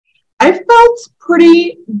I felt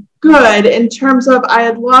pretty good in terms of I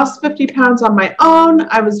had lost 50 pounds on my own.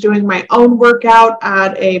 I was doing my own workout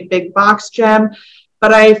at a big box gym,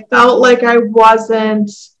 but I felt like I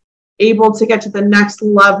wasn't able to get to the next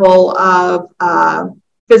level of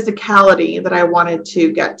physicality that I wanted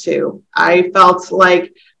to get to. I felt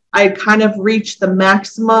like I kind of reached the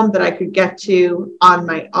maximum that I could get to on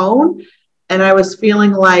my own. And I was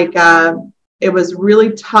feeling like it was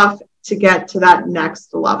really tough to get to that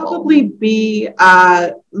next level. Probably be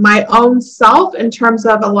my own self in terms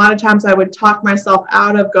of a lot of times I would talk myself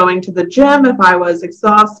out of going to the gym if I was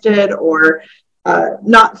exhausted or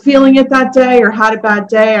not feeling it that day or had a bad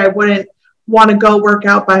day. I wouldn't want to go work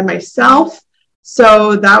out by myself.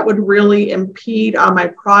 So that would really impede on my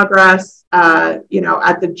progress,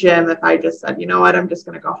 at the gym if I just said, you know what, I'm just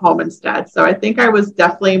going to go home instead. So I think I was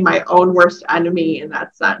definitely my own worst enemy in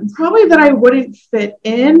that sense. Probably that I wouldn't fit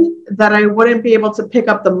in, that I wouldn't be able to pick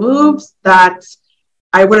up the moves, that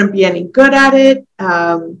I wouldn't be any good at it.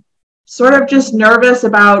 Sort of just nervous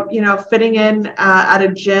about, fitting in at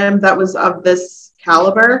a gym that was of this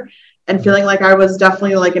caliber and feeling like I was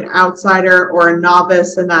definitely like an outsider or a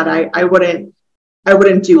novice and that I wouldn't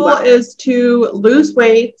do well. Is to lose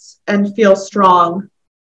weight and feel strong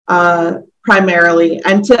primarily,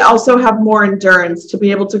 and to also have more endurance, to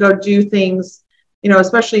be able to go do things,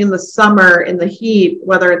 especially in the summer, in the heat,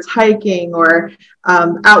 whether it's hiking or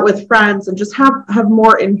out with friends, and just have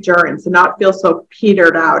more endurance and not feel so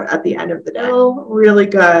petered out at the end of the day. I feel really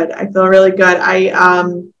good. I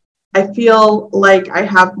feel like I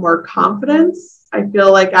have more confidence. I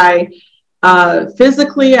feel like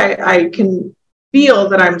physically I can feel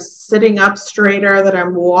that I'm sitting up straighter, that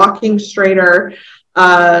I'm walking straighter.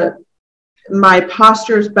 My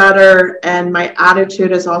posture is better and my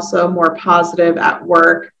attitude is also more positive at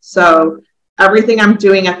work. So everything I'm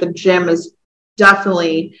doing at the gym is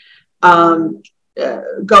definitely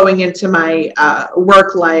going into my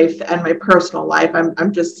work life and my personal life.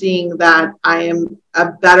 I'm just seeing that I am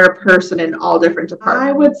a better person in all different departments.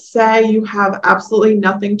 I would say you have absolutely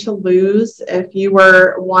nothing to lose if you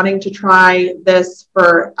were wanting to try this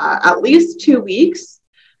for at least 2 weeks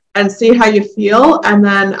and see how you feel. And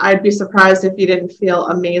then I'd be surprised if you didn't feel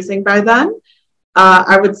amazing by then.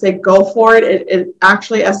 I would say go for it. It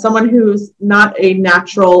actually, as someone who's not a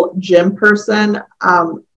natural gym person,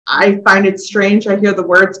 I find it strange. I hear the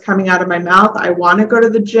words coming out of my mouth. I want to go to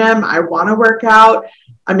the gym. I want to work out.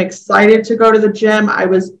 I'm excited to go to the gym. I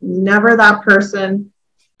was never that person.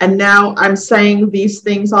 And now I'm saying these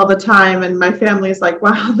things all the time. And my family's like,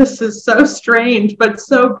 wow, this is so strange, but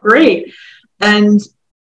so great. And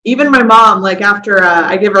even my mom, like after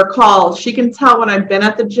I give her a call, she can tell when I've been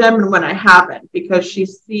at the gym and when I haven't, because she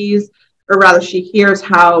sees, or rather she hears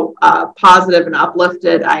how positive and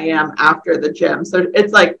uplifted I am after the gym. So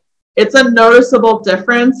it's a noticeable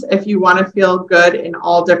difference if you want to feel good in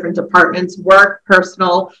all different departments, work,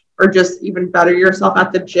 personal, or just even better yourself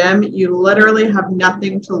at the gym. You literally have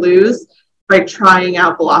nothing to lose by trying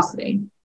out Velocity.